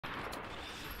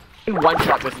One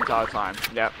shot this entire time.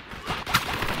 Yep.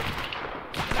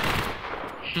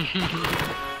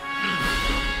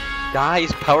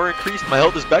 Guys, power increased. My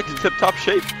health is back to tip-top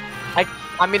shape.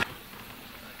 I mean.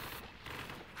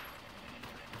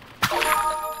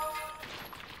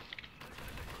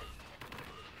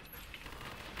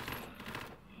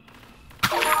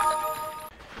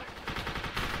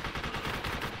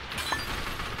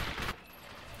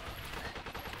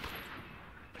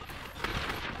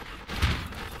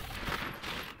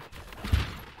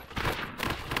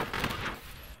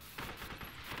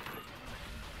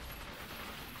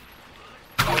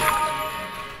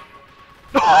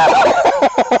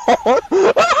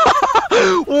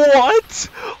 What?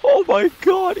 Oh my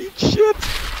god, eat shit!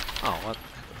 Oh, what?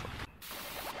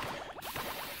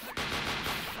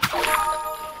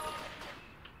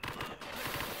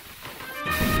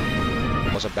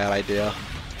 Was a bad idea.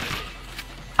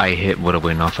 I hit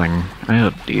literally nothing. I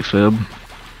had defib.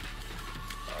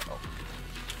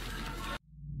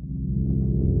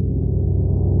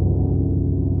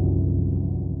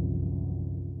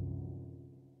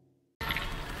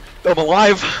 I'm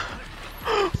alive!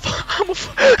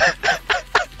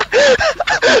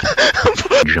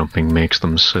 Jumping makes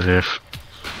them safe.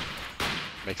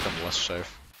 Makes them less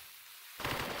safe.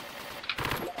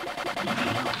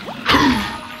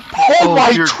 Oh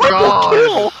my triple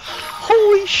kill!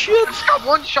 Holy shit! I just got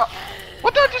one shot.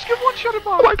 What did I just get one shot at?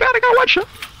 Oh my god, I got one shot!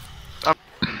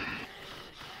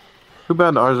 Too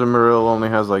bad ours and Maril only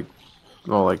has like,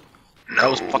 well, like. That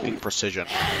was fucking precision.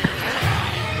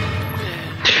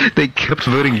 They kept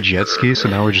voting jet ski, so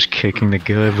now we're just kicking the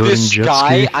guy voting This jet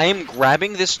guy, ski. I am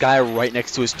grabbing this guy right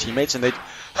next to his teammates and they...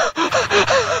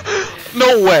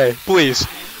 No way, please.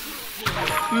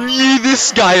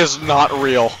 This guy is not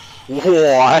real.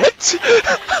 What?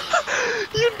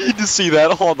 You need to see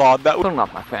that, hold on, that was... I'm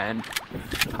not my fan.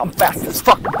 I'm fast as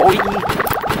fuck, boy.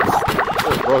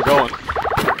 Where's bro going?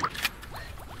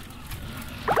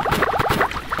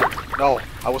 No,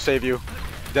 I will save you.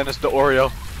 Dennis the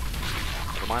Oreo.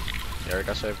 Never mind. Yeah, I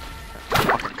got saved.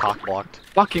 Fucking cock blocked.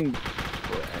 Fucking.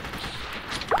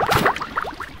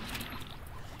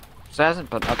 So it hasn't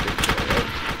been updated yet, right?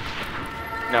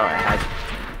 No, it hasn't.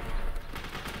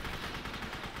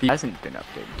 It hasn't been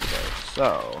updated today,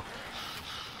 so.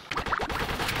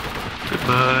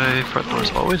 Goodbye. Front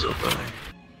door's always open.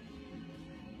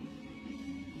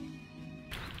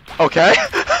 Okay.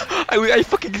 I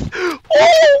fucking.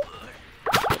 Oh!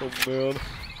 Oh man.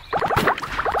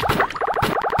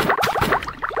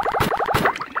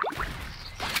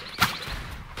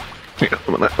 Yeah,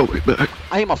 I'm on that way back.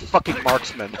 I am a fucking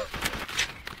marksman.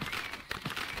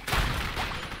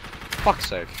 Fuck's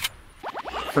sake.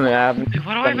 From the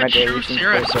Why do I have a true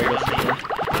serious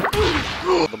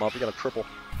Hold them up, we got a triple.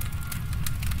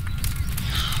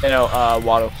 You know,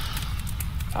 Waddle.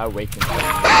 I awakened.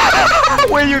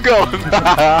 Where you going?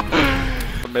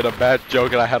 I made a bad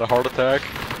joke and I had a heart attack.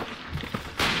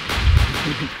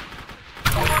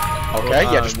 Okay,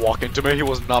 yeah, just walk into me, he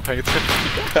was not paying attention.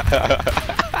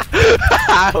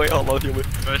 Wait, hold on, you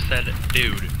I said,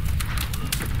 dude.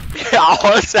 Yeah,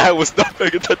 honestly, I was not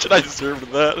paying attention, I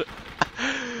deserved that.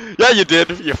 Yeah, you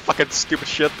did, you fucking stupid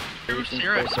shit. True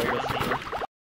serious.